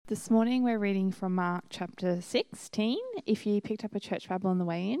This morning we're reading from Mark chapter 16. If you picked up a church Bible on the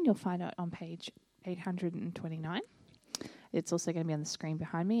way in, you'll find it on page 829. It's also going to be on the screen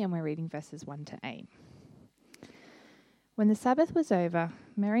behind me, and we're reading verses 1 to 8. When the Sabbath was over,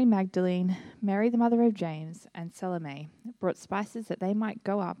 Mary Magdalene, Mary the mother of James, and Salome brought spices that they might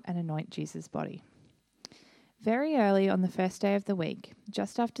go up and anoint Jesus' body. Very early on the first day of the week,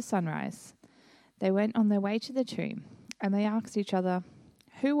 just after sunrise, they went on their way to the tomb, and they asked each other,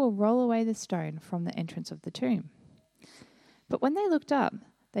 "Who will roll away the stone from the entrance of the tomb?" But when they looked up,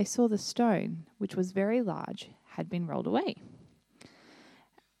 they saw the stone, which was very large, had been rolled away.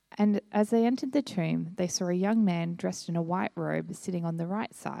 And as they entered the tomb, they saw a young man dressed in a white robe sitting on the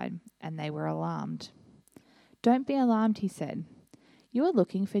right side, and they were alarmed. "Don't be alarmed," he said. "You are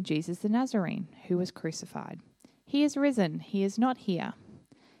looking for Jesus the Nazarene, who was crucified. He is risen. He is not here.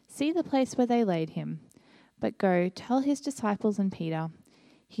 See the place where they laid him. But go, tell his disciples and Peter,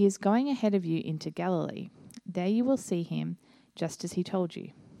 he is going ahead of you into Galilee. There you will see him, just as he told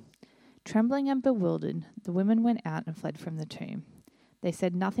you." Trembling and bewildered, the women went out and fled from the tomb. They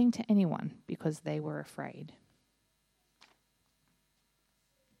said nothing to anyone because they were afraid.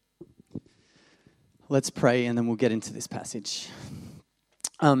 Let's pray and then we'll get into this passage.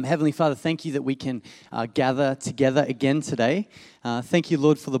 Heavenly Father, thank you that we can gather together again today. Thank you,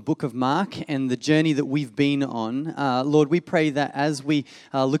 Lord, for the book of Mark and the journey that we've been on. Lord, we pray that as we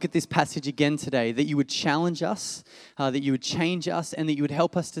look at this passage again today, that you would challenge us, that you would change us, and that you would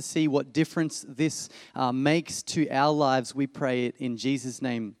help us to see what difference this makes to our lives. We pray it in Jesus'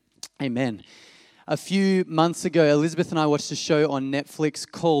 name. Amen. A few months ago, Elizabeth and I watched a show on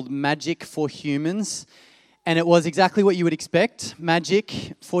Netflix called Magic for Humans. And it was exactly what you would expect,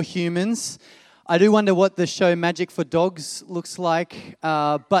 magic for humans. I do wonder what the show Magic for Dogs looks like,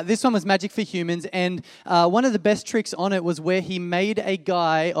 but this one was Magic for Humans, and one of the best tricks on it was where he made a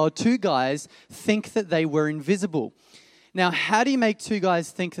guy, or two guys, think that they were invisible. Now, how do you make two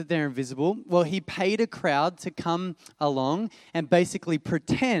guys think that they're invisible? Well, he paid a crowd to come along and basically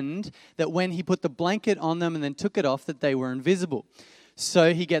pretend that when he put the blanket on them and then took it off, that they were invisible.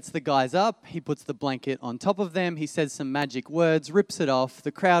 So he gets the guys up, he puts the blanket on top of them, he says some magic words, rips it off,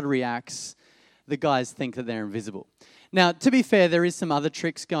 the crowd reacts, the guys think that they're invisible. Now, to be fair, there is some other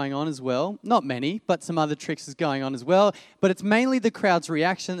tricks going on as well. Not many, but some other tricks is going on as well. But it's mainly the crowd's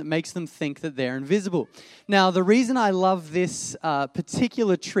reaction that makes them think that they're invisible. Now, the reason I love this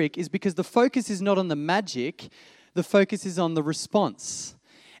particular trick is because the focus is not on the magic, the focus is on the response.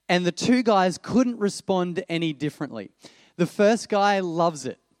 And the two guys couldn't respond any differently. The first guy loves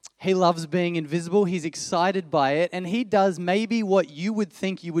it. He loves being invisible. He's excited by it. And he does maybe what you would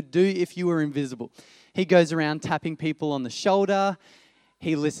think you would do if you were invisible. He goes around tapping people on the shoulder.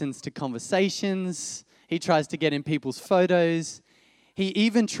 He listens to conversations. He tries to get in people's photos. He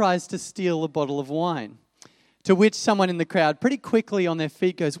even tries to steal a bottle of wine. To which someone in the crowd pretty quickly on their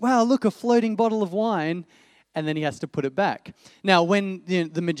feet goes, "Wow, look, a floating bottle of wine." And then he has to put it back. Now, when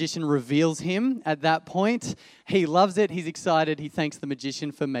the magician reveals him at that point, he loves it, he's excited, he thanks the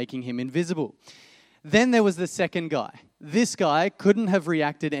magician for making him invisible. Then there was the second guy. This guy couldn't have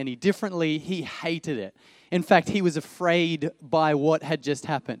reacted any differently. He hated it. In fact, he was afraid by what had just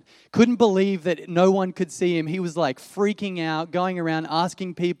happened. Couldn't believe that no one could see him. He was like freaking out, going around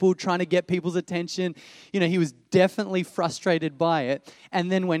asking people, trying to get people's attention. He was definitely frustrated by it. And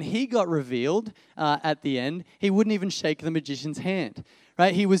then when he got revealed at the end, he wouldn't even shake the magician's hand.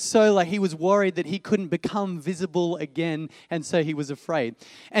 Right? He was he was worried that he couldn't become visible again, and so he was afraid.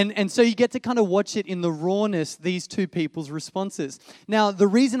 And so you get to kind of watch it in the rawness, these two people's responses. Now, the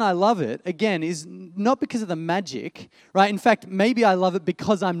reason I love it, again, is not because of the magic, right? In fact, maybe I love it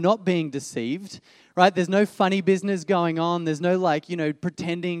because I'm not being deceived, right? There's no funny business going on. There's no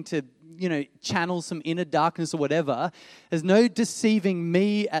pretending to channel some inner darkness or whatever. There's no deceiving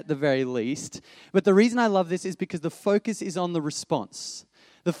me at the very least. But the reason I love this is because the focus is on the response.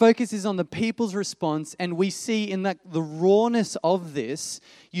 The focus is on the people's response, and we see in that the rawness of this,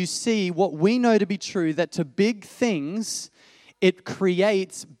 you see what we know to be true, that to big things, it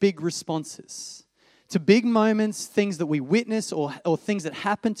creates big responses. To big moments, things that we witness or things that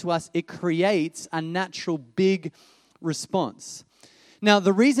happen to us, it creates a natural big response. Now,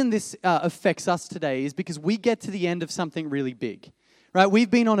 the reason this affects us today is because we get to the end of something really big, right? We've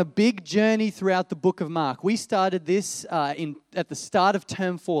been on a big journey throughout the book of Mark. We started this at the start of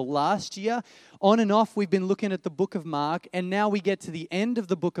term 4 last year. On and off, we've been looking at the book of Mark, and now we get to the end of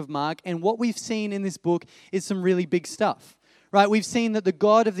the book of Mark, and what we've seen in this book is some really big stuff. Right, we've seen that the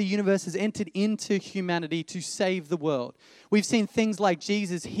God of the universe has entered into humanity to save the world. We've seen things like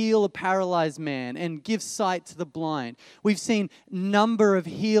Jesus heal a paralyzed man and give sight to the blind. We've seen number of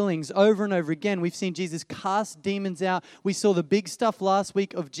healings over and over again. We've seen Jesus cast demons out. We saw the big stuff last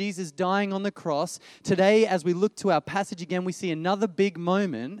week of Jesus dying on the cross. Today, as we look to our passage again, we see another big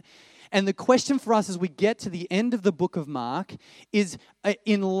moment. And the question for us as we get to the end of the book of Mark is,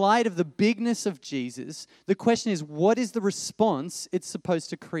 in light of the bigness of Jesus, the question is, what is the response it's supposed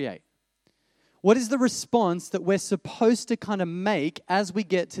to create? What is the response that we're supposed to kind of make as we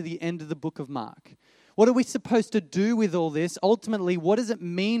get to the end of the book of Mark? What are we supposed to do with all this? Ultimately, what does it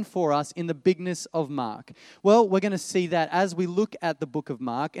mean for us in the bigness of Mark? Well, we're going to see that as we look at the book of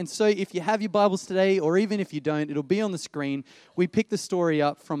Mark. And so if you have your Bibles today, or even if you don't, it'll be on the screen. We pick the story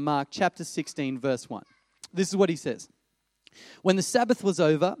up from Mark chapter 16, verse 1. This is what he says. When the Sabbath was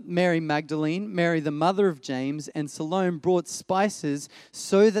over, Mary Magdalene, Mary the mother of James, and Salome brought spices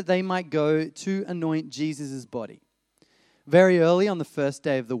so that they might go to anoint Jesus' body. Very early on the first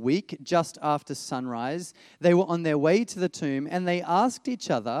day of the week, just after sunrise, they were on their way to the tomb, and they asked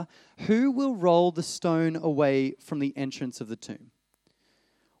each other, "Who will roll the stone away from the entrance of the tomb?"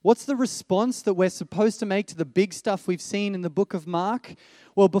 What's the response that we're supposed to make to the big stuff we've seen in the book of Mark?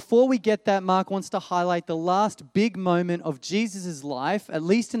 Well, before we get that, Mark wants to highlight the last big moment of Jesus' life, at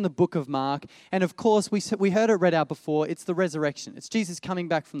least in the book of Mark. And of course, we heard it read out before, it's the resurrection. It's Jesus coming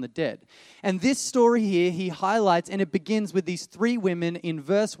back from the dead. And this story here, he highlights, and it begins with these three women in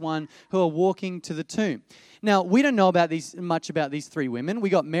verse 1 who are walking to the tomb. Now, we don't know much about these three women. We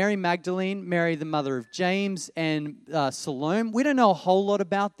got Mary Magdalene, Mary the mother of James, and Salome. We don't know a whole lot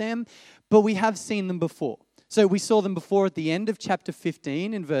about them, but we have seen them before. So we saw them before at the end of chapter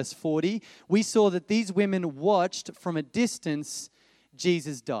 15 in verse 40. We saw that these women watched from a distance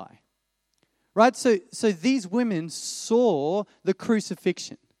Jesus die. Right? So these women saw the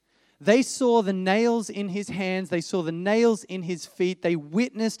crucifixion. They saw the nails in his hands. They saw the nails in his feet. They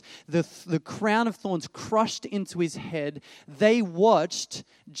witnessed the crown of thorns crushed into his head. They watched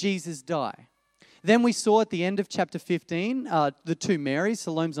Jesus die. Then we saw at the end of chapter 15, the two Marys,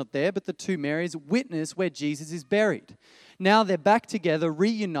 Salome's not there, but the two Marys witness where Jesus is buried. Now they're back together,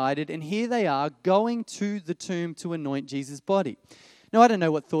 reunited, and here they are going to the tomb to anoint Jesus' body. Now, I don't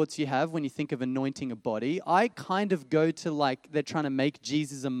know what thoughts you have when you think of anointing a body. I kind of go to like they're trying to make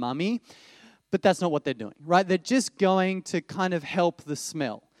Jesus a mummy, but that's not what they're doing, right? They're just going to kind of help the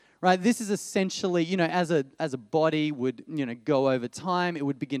smell. Right, this is essentially, as a body would, go over time, it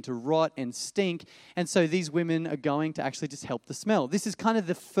would begin to rot and stink. And so these women are going to actually just help the smell. This is kind of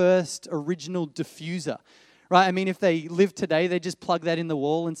the first original diffuser, right? I mean, if they lived today, they just plug that in the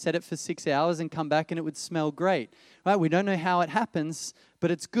wall and set it for 6 hours and come back and it would smell great, right? We don't know how it happens,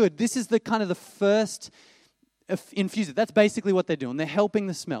 but it's good. This is the kind of the first infuser. That's basically what they're doing. They're helping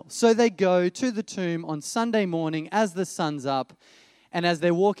the smell. So they go to the tomb on Sunday morning as the sun's up. And as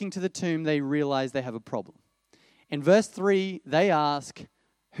they're walking to the tomb, they realize they have a problem. In verse 3, they ask,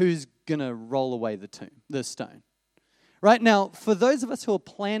 who's going to roll away the stone? Right now, for those of us who are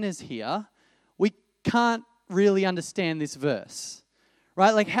planners here, we can't really understand this verse.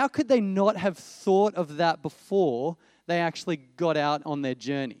 Right? Like, how could they not have thought of that before they actually got out on their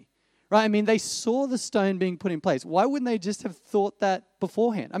journey? Right? I mean, they saw the stone being put in place. Why wouldn't they just have thought that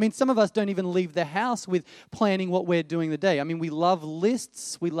beforehand? I mean, some of us don't even leave the house with planning what we're doing the day. I mean, we love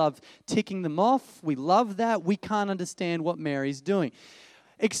lists. We love ticking them off. We love that. We can't understand what Mary's doing.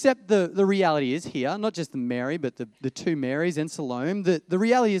 Except the reality is here, not just the Mary, but the two Marys and Salome, the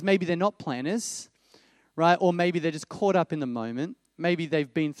reality is maybe they're not planners, right? Or maybe they're just caught up in the moment. Maybe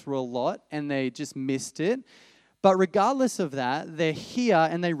they've been through a lot and they just missed it. But regardless of that, they're here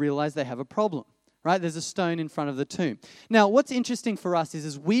and they realize they have a problem, right? There's a stone in front of the tomb. Now, what's interesting for us is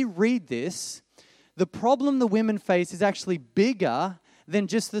as we read this, the problem the women face is actually bigger than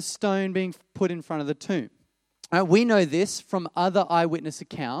just the stone being put in front of the tomb. We know this from other eyewitness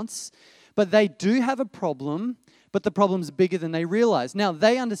accounts, but they do have a problem, but the problem's bigger than they realize. Now,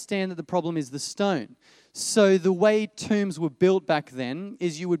 they understand that the problem is the stone. So the way tombs were built back then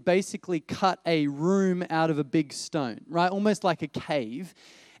is you would basically cut a room out of a big stone, right? Almost like a cave.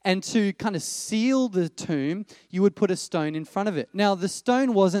 And to kind of seal the tomb, you would put a stone in front of it. Now, the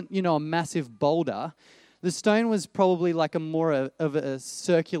stone wasn't, a massive boulder. The stone was probably like more of a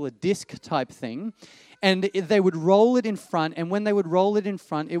circular disc type thing. And they would roll it in front. And when they would roll it in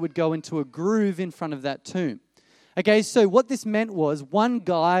front, it would go into a groove in front of that tomb. Okay, so what this meant was one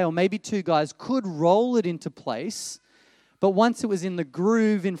guy or maybe two guys could roll it into place, but once it was in the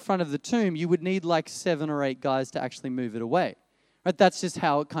groove in front of the tomb, you would need like 7 or 8 guys to actually move it away, Right? That's just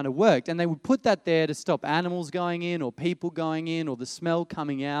how it kind of worked. And they would put that there to stop animals going in or people going in or the smell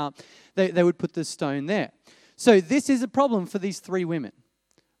coming out. They would put the stone there. So this is a problem for these three women.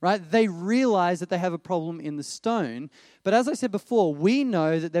 Right? They realize that they have a problem in the stone. But as I said before, we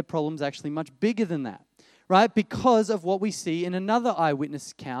know that their problem's actually much bigger than that. Right? Because of what we see in another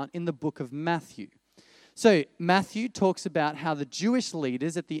eyewitness account in the book of Matthew. So Matthew talks about how the Jewish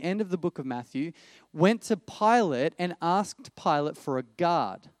leaders at the end of the book of Matthew went to Pilate and asked Pilate for a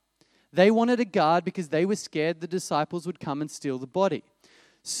guard. They wanted a guard because they were scared the disciples would come and steal the body.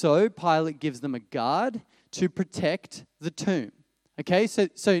 So Pilate gives them a guard to protect the tomb. Okay,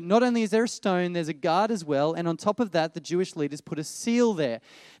 so not only is there a stone, there's a guard as well, and on top of that, the Jewish leaders put a seal there.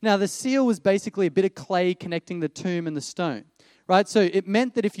 Now, the seal was basically a bit of clay connecting the tomb and the stone, right? So it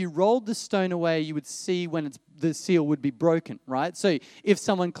meant that if you rolled the stone away, you would see when the seal would be broken, right? So if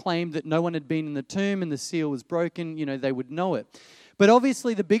someone claimed that no one had been in the tomb and the seal was broken, they would know it. But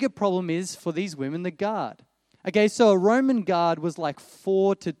obviously, the bigger problem is for these women, the guard. Okay, so a Roman guard was like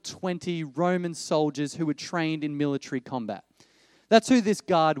 4 to 20 Roman soldiers who were trained in military combat. That's who this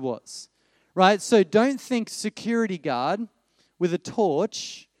guard was, right? So don't think security guard with a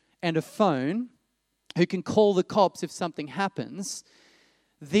torch and a phone who can call the cops if something happens.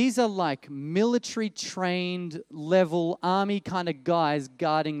 These are like military trained level army kind of guys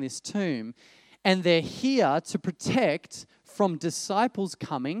guarding this tomb. And they're here to protect from disciples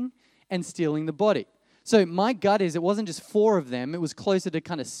coming and stealing the body. So my gut is it wasn't just 4 of them, it was closer to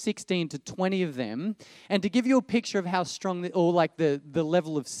kind of 16 to 20 of them. And to give you a picture of how strong, the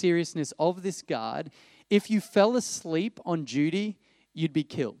level of seriousness of this guard, if you fell asleep on duty, you'd be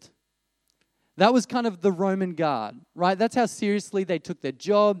killed. That was kind of the Roman guard, right? That's how seriously they took their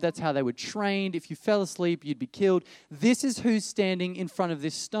job. That's how they were trained. If you fell asleep, you'd be killed. This is who's standing in front of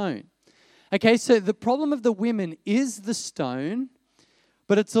this stone. Okay, so the problem of the women is the stone,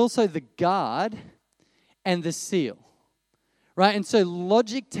 but it's also the guard and the seal, right? And so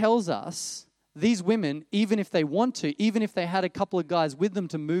logic tells us these women, even if they want to, even if they had a couple of guys with them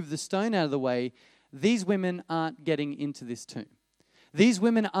to move the stone out of the way, these women aren't getting into this tomb. These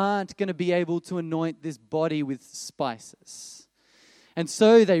women aren't going to be able to anoint this body with spices. And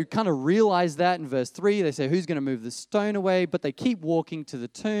so they kind of realize that in verse 3. They say, who's going to move the stone away? But they keep walking to the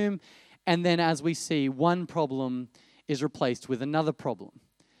tomb. And then as we see, one problem is replaced with another problem.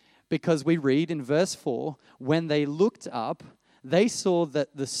 Because we read in verse 4, when they looked up, they saw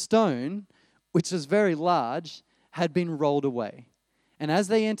that the stone, which was very large, had been rolled away. And as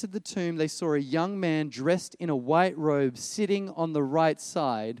they entered the tomb, they saw a young man dressed in a white robe sitting on the right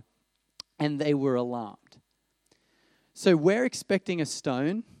side, and they were alarmed. So we're expecting a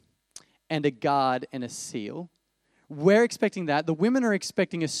stone and a guard and a seal. We're expecting that. The women are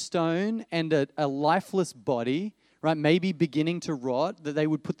expecting a stone and a lifeless body, right? Maybe beginning to rot, that they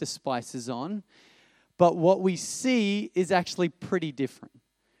would put the spices on. But what we see is actually pretty different.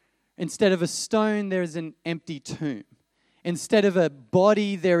 Instead of a stone, there is an empty tomb. Instead of a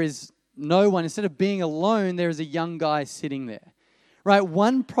body, there is no one. Instead of being alone, there is a young guy sitting there. Right?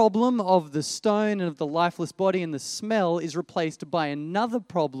 One problem of the stone and of the lifeless body and the smell is replaced by another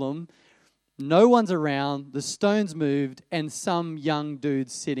problem. No one's around, the stone's moved, and some young dude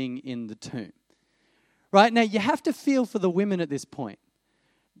sitting in the tomb. Right? Now, you have to feel for the women at this point.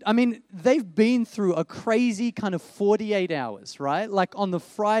 I mean, they've been through a crazy kind of 48 hours, right? Like on the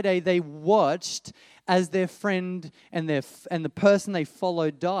Friday, they watched as their friend and the person they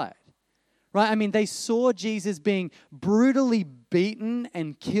followed died, right? I mean, they saw Jesus being brutally beaten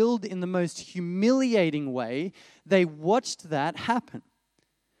and killed in the most humiliating way. They watched that happen.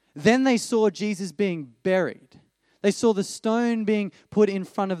 Then they saw Jesus being buried. They saw the stone being put in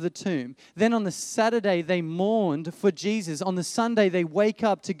front of the tomb. Then on the Saturday, they mourned for Jesus. On the Sunday, they wake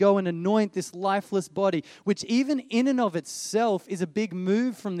up to go and anoint this lifeless body, which even in and of itself is a big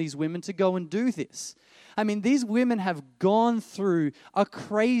move from these women to go and do this. I mean, these women have gone through a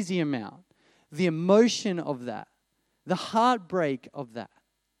crazy amount. The emotion of that, the heartbreak of that.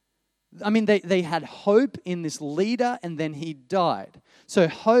 I mean, they had hope in this leader, and then he died. So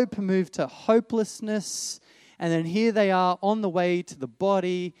hope moved to hopelessness. And then here they are on the way to the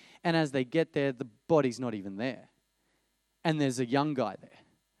body, and as they get there, the body's not even there. And there's a young guy there.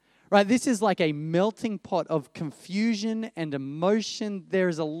 Right? This is like a melting pot of confusion and emotion. There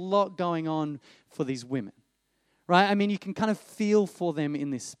is a lot going on for these women. Right? I mean, you can kind of feel for them in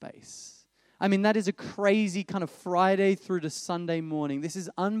this space. I mean, that is a crazy kind of Friday through to Sunday morning. This is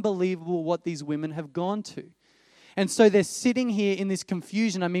unbelievable what these women have gone to. And so they're sitting here in this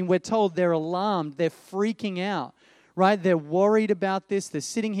confusion. I mean, we're told they're alarmed. They're freaking out, right? They're worried about this. They're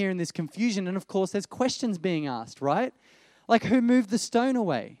sitting here in this confusion. And of course, there's questions being asked, right? Like, who moved the stone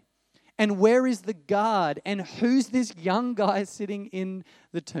away? And where is the guard? And who's this young guy sitting in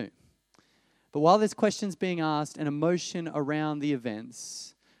the tomb? But while there's questions being asked and emotion around the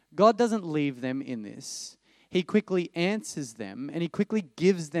events, God doesn't leave them in this. He quickly answers them, and he quickly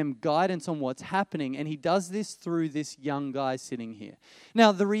gives them guidance on what's happening, and he does this through this young guy sitting here.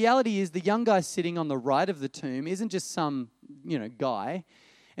 Now, the reality is the young guy sitting on the right of the tomb isn't just some, guy.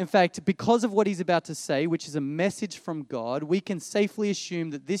 In fact, because of what he's about to say, which is a message from God, we can safely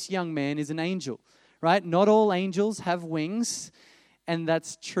assume that this young man is an angel, right? Not all angels have wings, and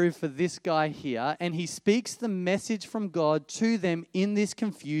that's true for this guy here. And he speaks the message from God to them in this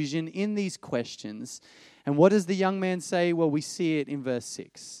confusion, in these questions. And what does the young man say? Well, we see it in verse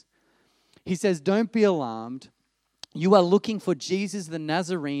 6. He says, "Don't be alarmed. You are looking for Jesus the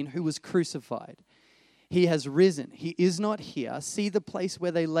Nazarene who was crucified. He has risen. He is not here. See the place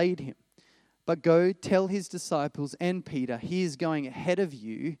where they laid him. But go tell his disciples and Peter, he is going ahead of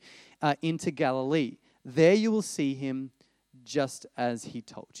you into Galilee. There you will see him just as he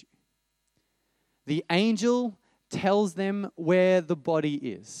told you." The angel tells them where the body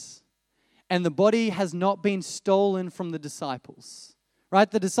is. And the body has not been stolen from the disciples. Right?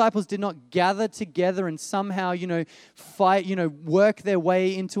 The disciples did not gather together and somehow, fight, work their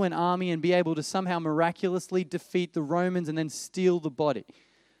way into an army and be able to somehow miraculously defeat the Romans and then steal the body.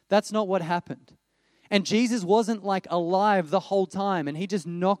 That's not what happened. And Jesus wasn't like alive the whole time and he just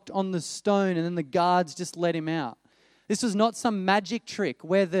knocked on the stone and then the guards just let him out. This was not some magic trick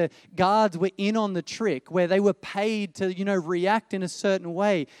where the guards were in on the trick, where they were paid to, react in a certain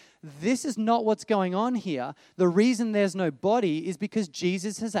way. This is not what's going on here. The reason there's no body is because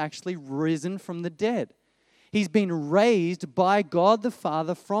Jesus has actually risen from the dead. He's been raised by God the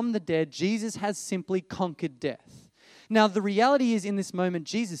Father from the dead. Jesus has simply conquered death. Now, the reality is in this moment,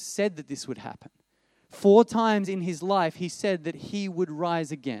 Jesus said that this would happen. 4 times in his life, he said that he would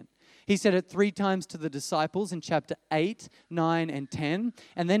rise again. He said it 3 times to the disciples in chapter 8, 9, and 10.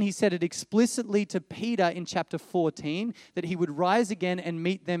 And then he said it explicitly to Peter in chapter 14, that he would rise again and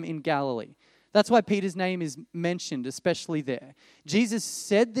meet them in Galilee. That's why Peter's name is mentioned, especially there. Jesus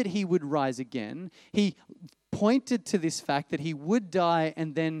said that he would rise again. He pointed to this fact that he would die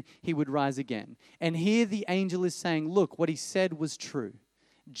and then he would rise again. And here the angel is saying, look, what he said was true.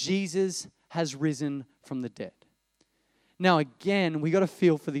 Jesus has risen from the dead. Now, again, we got to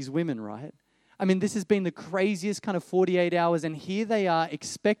feel for these women, right? I mean, this has been the craziest kind of 48 hours, and here they are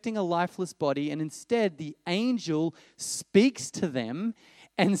expecting a lifeless body, and instead the angel speaks to them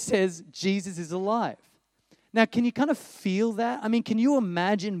and says, Jesus is alive. Now, can you kind of feel that? I mean, can you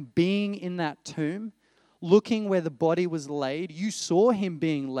imagine being in that tomb, looking where the body was laid? You saw him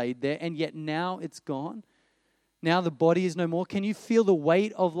being laid there, and yet now it's gone. Now the body is no more. Can you feel the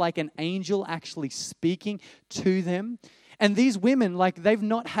weight of like an angel actually speaking to them? And these women, they've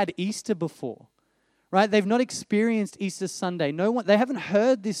not had Easter before, right? They've not experienced Easter Sunday. They haven't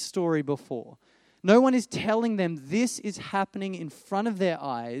heard this story before. No one is telling them this is happening in front of their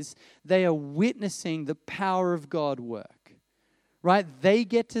eyes. They are witnessing the power of God work, right? They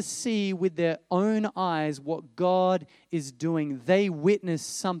get to see with their own eyes what God is doing. They witness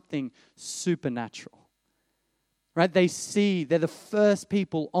something supernatural. Right? They're the first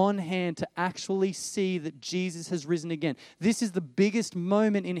people on hand to actually see that Jesus has risen again. This is the biggest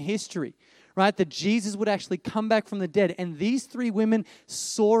moment in history, right? That Jesus would actually come back from the dead. And these 3 women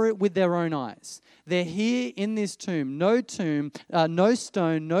saw it with their own eyes. They're here in this tomb, no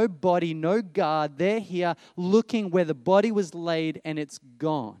stone, no body, no guard. They're here looking where the body was laid and it's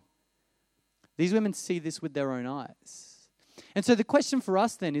gone. These women see this with their own eyes. And so the question for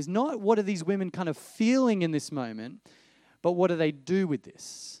us then is not what are these women kind of feeling in this moment, but what do they do with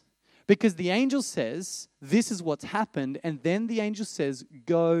this? Because the angel says, this is what's happened, and then the angel says,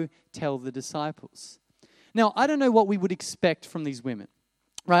 go tell the disciples. Now, I don't know what we would expect from these women,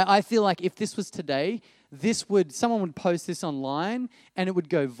 right? I feel like if this was today, someone would post this online and it would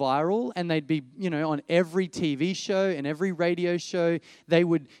go viral and they'd be, on every TV show and every radio show. They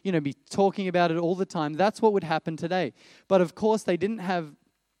would, be talking about it all the time. That's what would happen today. But of course, they didn't have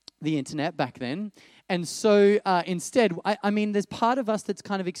the internet back then. And so instead, there's part of us that's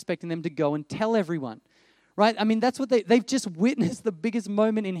kind of expecting them to go and tell everyone. Right? I mean, that's what they've just witnessed the biggest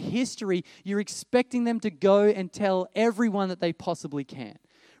moment in history. You're expecting them to go and tell everyone that they possibly can.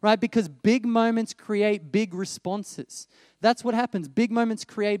 Right? Because big moments create big responses. That's what happens. Big moments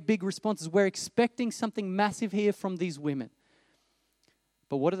create big responses. We're expecting something massive here from these women.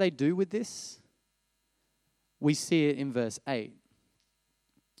 But what do they do with this? We see it in verse 8.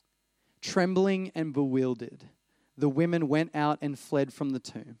 Trembling and bewildered, the women went out and fled from the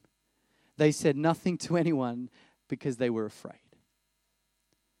tomb. They said nothing to anyone, because they were afraid.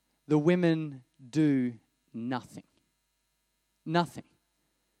 The women do nothing. Nothing.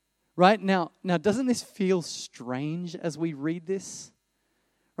 Right? Now, doesn't this feel strange as we read this?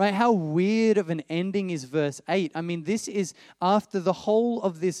 Right? How weird of an ending is verse 8. I mean, this is after the whole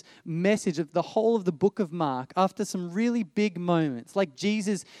of this message, of the whole of the book of Mark, after some really big moments, like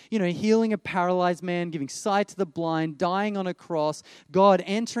Jesus, healing a paralyzed man, giving sight to the blind, dying on a cross, God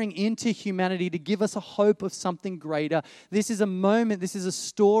entering into humanity to give us a hope of something greater. This is a moment, this is a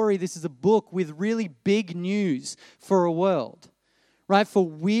story, this is a book with really big news for a world. Right? For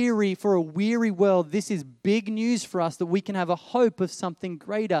a weary world, this is big news for us that we can have a hope of something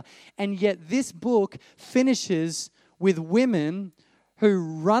greater. And yet this book finishes with women who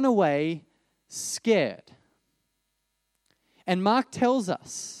run away scared. And Mark tells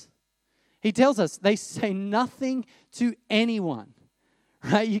us, they say nothing to anyone.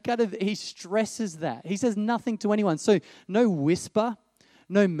 Right? He stresses that. He says nothing to anyone. So no whisper,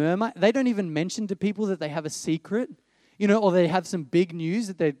 no murmur. They don't even mention to people that they have a secret. Or they have some big news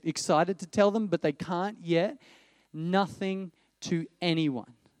that they're excited to tell them, but they can't yet. Nothing to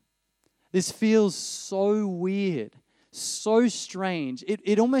anyone. This feels so weird, so strange.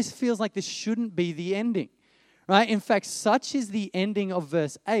 It almost feels like this shouldn't be the ending, right? In fact, such is the ending of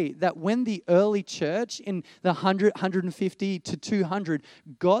verse 8 that when the early church in the 100, 150 to 200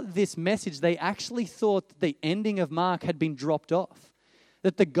 got this message, they actually thought that the ending of Mark had been dropped off.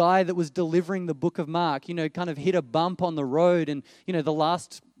 That the guy that was delivering the book of Mark, kind of hit a bump on the road and, the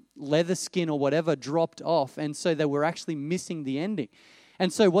last leather skin or whatever dropped off. And so they were actually missing the ending.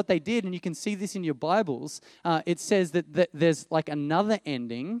 And so what they did, and you can see this in your Bibles, it says that there's like another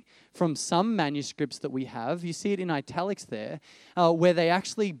ending from some manuscripts that we have. You see it in italics there, where they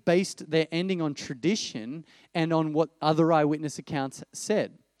actually based their ending on tradition and on what other eyewitness accounts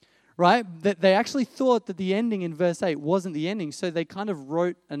said. Right? That they actually thought that the ending in verse 8 wasn't the ending, so they kind of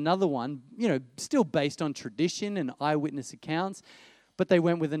wrote another one, still based on tradition and eyewitness accounts, but they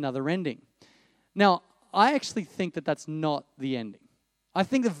went with another ending. Now, I actually think that that's not the ending. I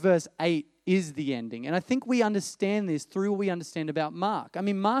think that verse 8 is the ending, and I think we understand this through what we understand about Mark. I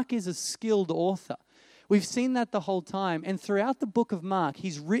mean, Mark is a skilled author. We've seen that the whole time, and throughout the book of Mark,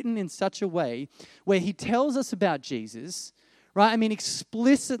 he's written in such a way where he tells us about Jesus, right? I mean,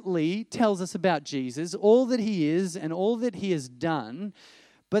 explicitly tells us about Jesus, all that he is and all that he has done.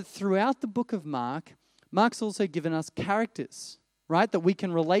 But throughout the book of Mark, Mark's also given us characters, right, that we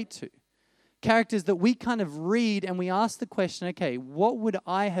can relate to. Characters that we kind of read and we ask the question, okay, what would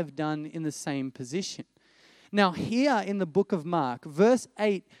I have done in the same position? Now, here in the book of Mark, verse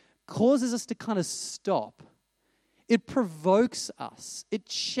 8 causes us to kind of stop. It provokes us. It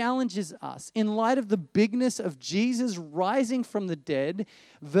challenges us. In light of the bigness of Jesus rising from the dead,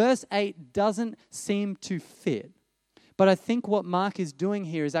 verse 8 doesn't seem to fit. But I think what Mark is doing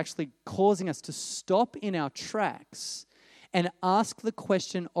here is actually causing us to stop in our tracks and ask the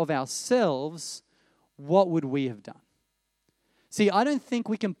question of ourselves, what would we have done? See, I don't think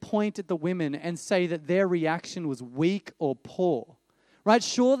we can point at the women and say that their reaction was weak or poor. Right?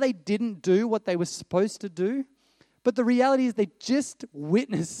 Sure, they didn't do what they were supposed to do. But the reality is they just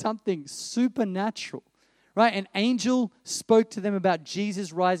witnessed something supernatural, right? An angel spoke to them about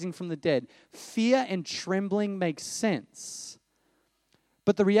Jesus rising from the dead. Fear and trembling makes sense.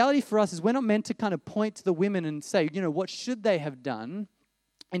 But the reality for us is we're not meant to kind of point to the women and say, what should they have done?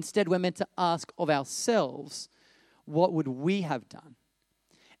 Instead, we're meant to ask of ourselves, what would we have done?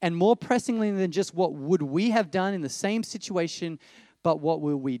 And more pressingly than just what would we have done in the same situation, but what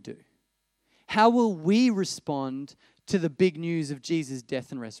will we do? How will we respond to the big news of Jesus'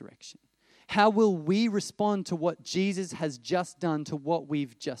 death and resurrection? How will we respond to what Jesus has just done, to what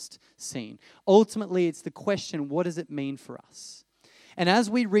we've just seen? Ultimately, it's the question, what does it mean for us? And as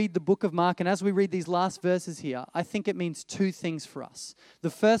we read the book of Mark and as we read these last verses here, I think it means two things for us. The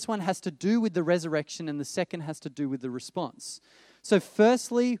first one has to do with the resurrection and the second has to do with the response. So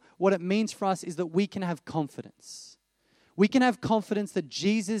firstly, what it means for us is that we can have confidence. We can have confidence that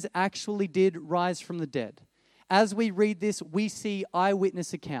Jesus actually did rise from the dead. As we read this, we see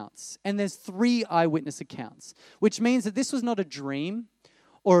eyewitness accounts. And there's 3 eyewitness accounts, which means that this was not a dream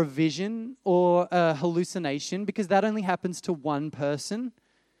or a vision or a hallucination, because that only happens to one person.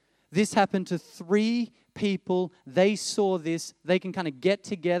 This happened to 3 people. They saw this. They can kind of get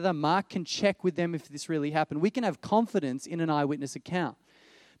together. Mark can check with them if this really happened. We can have confidence in an eyewitness account.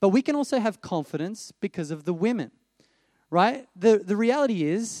 But we can also have confidence because of the women. Right? The reality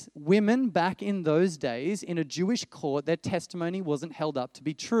is, women back in those days, in a Jewish court, their testimony wasn't held up to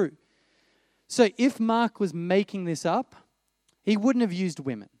be true. So if Mark was making this up, he wouldn't have used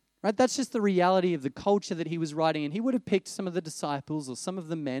women. Right? That's just the reality of the culture that he was writing. And he would have picked some of the disciples or some of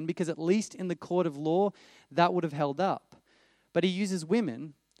the men because at least in the court of law, that would have held up. But he uses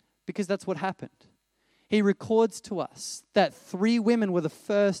women because that's what happened. He records to us that 3 women were the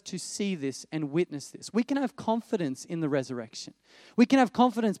first to see this and witness this. We can have confidence in the resurrection. We can have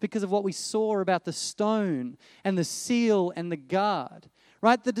confidence because of what we saw about the stone and the seal and the guard.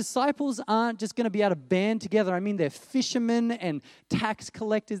 Right? The disciples aren't just going to be able to band together. I mean, they're fishermen and tax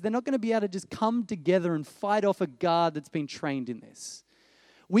collectors. They're not going to be able to just come together and fight off a guard that's been trained in this.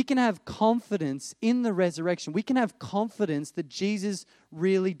 We can have confidence in the resurrection. We can have confidence that Jesus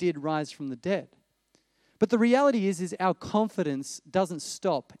really did rise from the dead. But the reality is our confidence doesn't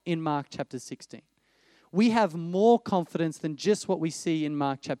stop in Mark chapter 16. We have more confidence than just what we see in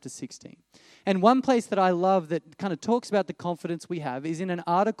Mark chapter 16. And one place that I love that kind of talks about the confidence we have is in an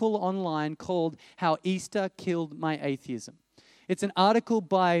article online called How Easter Killed My Atheism. It's an article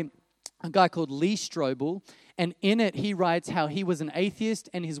by a guy called Lee Strobel, and in it he writes how he was an atheist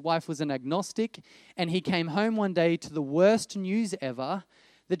and his wife was an agnostic, and he came home one day to the worst news ever,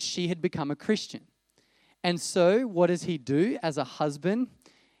 that she had become a Christian. And so what does he do as a husband?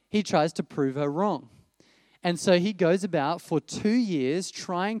 He tries to prove her wrong. And so he goes about for 2 years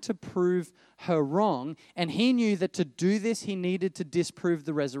trying to prove her wrong, and he knew that to do this, he needed to disprove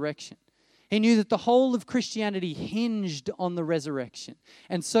the resurrection. He knew that the whole of Christianity hinged on the resurrection.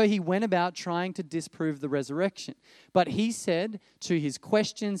 And so he went about trying to disprove the resurrection. But he said to his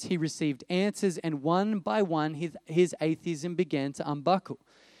questions, he received answers, and one by one, his atheism began to unbuckle.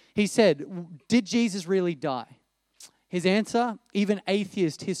 He said, did Jesus really die? His answer, even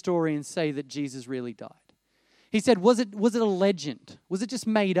atheist historians say that Jesus really died. He said, was it a legend? Was it just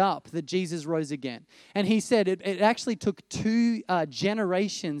made up that Jesus rose again? And he said it actually took 2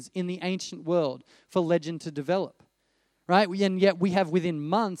 generations in the ancient world for legend to develop, right? And yet we have within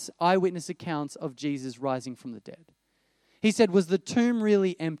months eyewitness accounts of Jesus rising from the dead. He said, was the tomb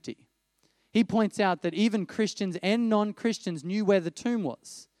really empty? He points out that even Christians and non-Christians knew where the tomb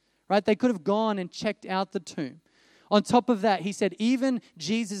was, right? They could have gone and checked out the tomb. On top of that, he said, even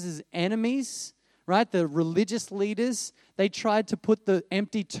Jesus' enemies, right, the religious leaders, they tried to put the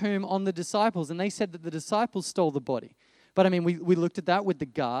empty tomb on the disciples, and they said that the disciples stole the body. But I mean, we looked at that with the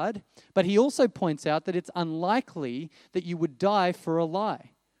guard. But he also points out that it's unlikely that you would die for a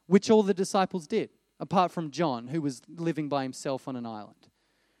lie, which all the disciples did, apart from John, who was living by himself on an island.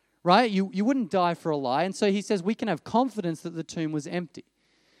 Right? You wouldn't die for a lie. And so he says we can have confidence that the tomb was empty.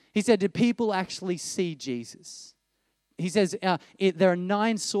 He said, did people actually see Jesus? He says there are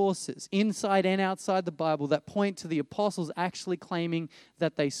 9 sources inside and outside the Bible that point to the apostles actually claiming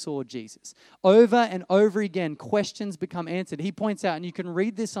that they saw Jesus. Over and over again, questions become answered. He points out, and you can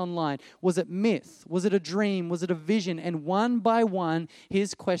read this online, was it myth? Was it a dream? Was it a vision? And one by one,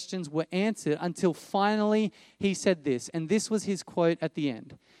 his questions were answered until finally he said this, and this was his quote at the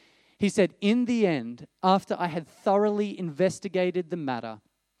end. He said, in the end, after I had thoroughly investigated the matter,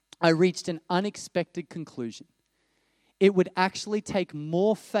 I reached an unexpected conclusion. It would actually take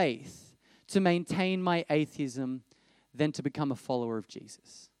more faith to maintain my atheism than to become a follower of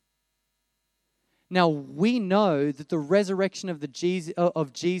Jesus. Now, we know that the resurrection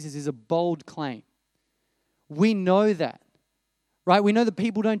of Jesus is a bold claim. We know that, right? We know that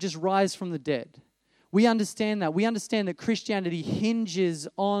people don't just rise from the dead. We understand that. We understand that Christianity hinges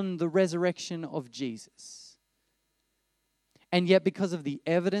on the resurrection of Jesus. And yet, because of the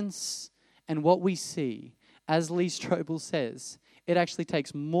evidence and what we see, as Lee Strobel says, it actually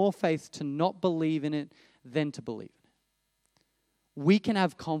takes more faith to not believe in it than to believe in it. We can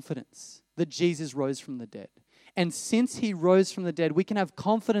have confidence that Jesus rose from the dead. And since he rose from the dead, we can have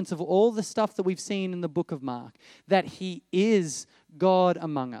confidence of all the stuff that we've seen in the book of Mark, that he is God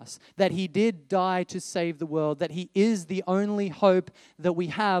among us, that he did die to save the world, that he is the only hope that we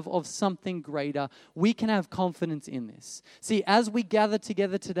have of something greater. We can have confidence in this. See, as we gather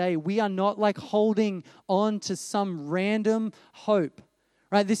together today, we are not like holding on to some random hope.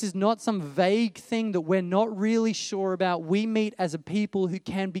 Right? This is not some vague thing that we're not really sure about. We meet as a people who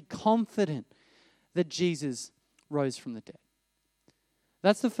can be confident that Jesus rose from the dead.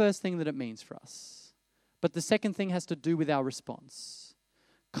 That's the first thing that it means for us. But the second thing has to do with our response.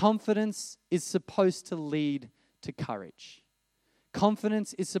 Confidence is supposed to lead to courage.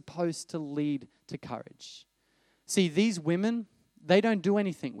 Confidence is supposed to lead to courage. See, these women, they don't do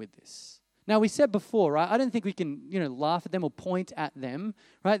anything with this. Now, we said before, right? I don't think we can, laugh at them or point at them,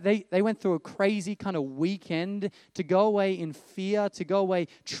 right? They went through a crazy kind of weekend to go away in fear, to go away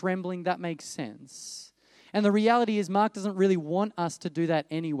trembling. That makes sense. And the reality is Mark doesn't really want us to do that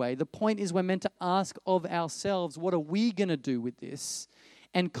anyway. The point is we're meant to ask of ourselves, what are we going to do with this?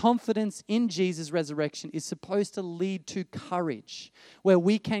 And confidence in Jesus' resurrection is supposed to lead to courage, where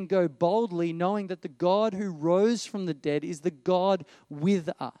we can go boldly knowing that the God who rose from the dead is the God with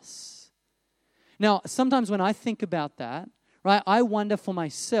us. Now, sometimes when I think about that, right, I wonder for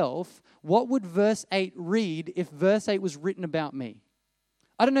myself, what would verse 8 read if verse 8 was written about me?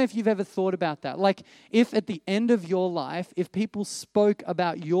 I don't know if you've ever thought about that. Like, if at the end of your life, if people spoke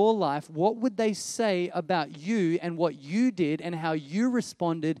about your life, what would they say about you and what you did and how you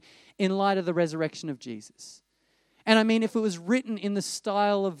responded in light of the resurrection of Jesus? And I mean, if it was written in the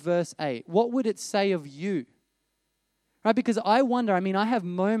style of verse 8, what would it say of you? Right? Because I wonder, I have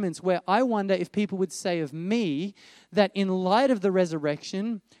moments where I wonder if people would say of me that in light of the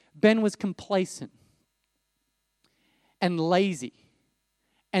resurrection, Ben was complacent and lazy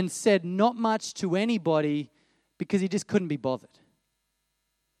and said not much to anybody because he just couldn't be bothered.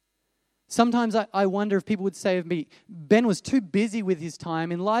 Sometimes I wonder if people would say of me, Ben was too busy with his time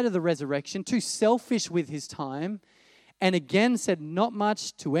in light of the resurrection, too selfish with his time, and again said not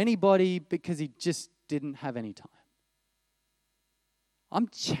much to anybody because he just didn't have any time. I'm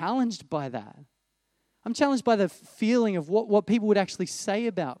challenged by that. I'm challenged by the feeling of what people would actually say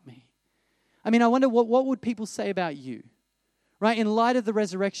about me. I wonder what would people say about you? Right? In light of the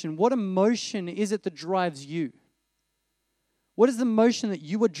resurrection, what emotion is it that drives you? What is the emotion that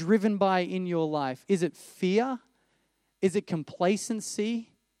you are driven by in your life? Is it fear? Is it complacency?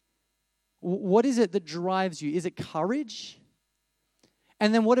 What is it that drives you? Is it courage?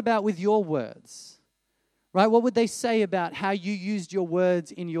 And then what about with your words? Right? What would they say about how you used your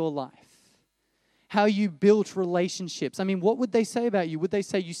words in your life? How you built relationships? What would they say about you? Would they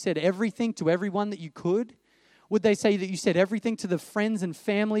say you said everything to everyone that you could? Would they say that you said everything to the friends and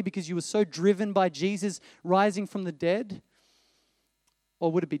family because you were so driven by Jesus rising from the dead?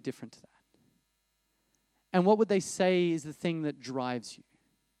 Or would it be different to that? And what would they say is the thing that drives you?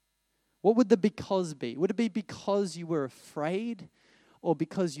 What would the because be? Would it be because you were afraid? Or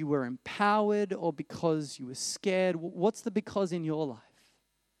because you were empowered? Or because you were scared? What's the because in your life?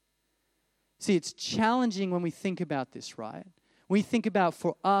 See, it's challenging when we think about this, right? We think about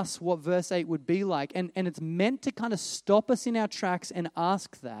for us what verse 8 would be like, and it's meant to kind of stop us in our tracks and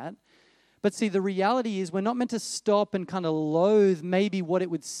ask that. But see, the reality is we're not meant to stop and kind of loathe maybe what it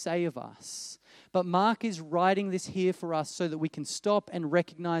would say of us. But Mark is writing this here for us so that we can stop and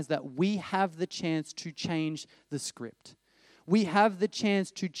recognize that we have the chance to change the script. We have the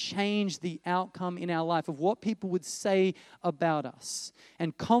chance to change the outcome in our life of what people would say about us.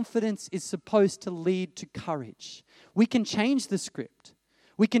 And confidence is supposed to lead to courage. We can change the script.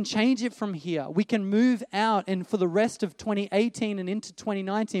 We can change it from here. We can move out, and for the rest of 2018 and into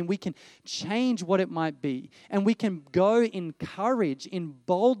 2019, we can change what it might be. And we can go in courage, in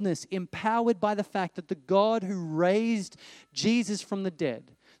boldness, empowered by the fact that the God who raised Jesus from the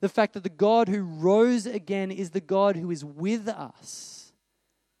dead, the fact that the God who rose again is the God who is with us.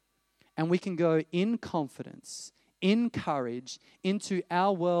 And we can go in confidence, in courage, into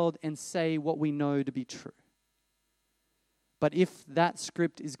our world and say what we know to be true. But if that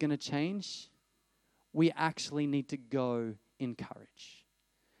script is going to change, we actually need to go in courage.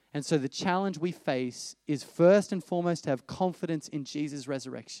 And so the challenge we face is first and foremost to have confidence in Jesus'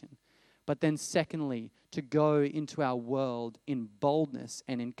 resurrection. But then secondly, to go into our world in boldness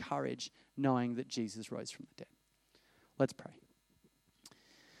and in courage, knowing that Jesus rose from the dead. Let's pray.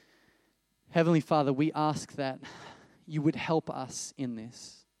 Heavenly Father, we ask that you would help us in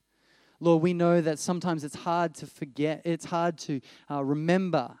this. Lord, we know that sometimes it's hard to forget, it's hard to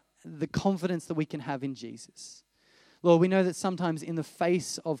remember the confidence that we can have in Jesus. Lord, we know that sometimes in the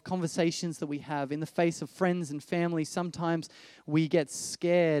face of conversations that we have, in the face of friends and family, sometimes we get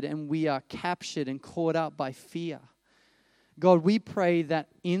scared and we are captured and caught up by fear. God, we pray that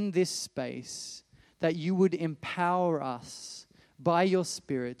in this space, that you would empower us by your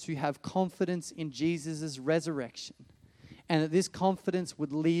Spirit to have confidence in Jesus' resurrection. And that this confidence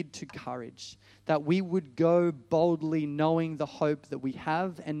would lead to courage. That we would go boldly knowing the hope that we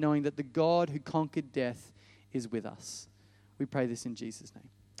have and knowing that the God who conquered death is with us. We pray this in Jesus' name.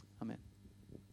 Amen.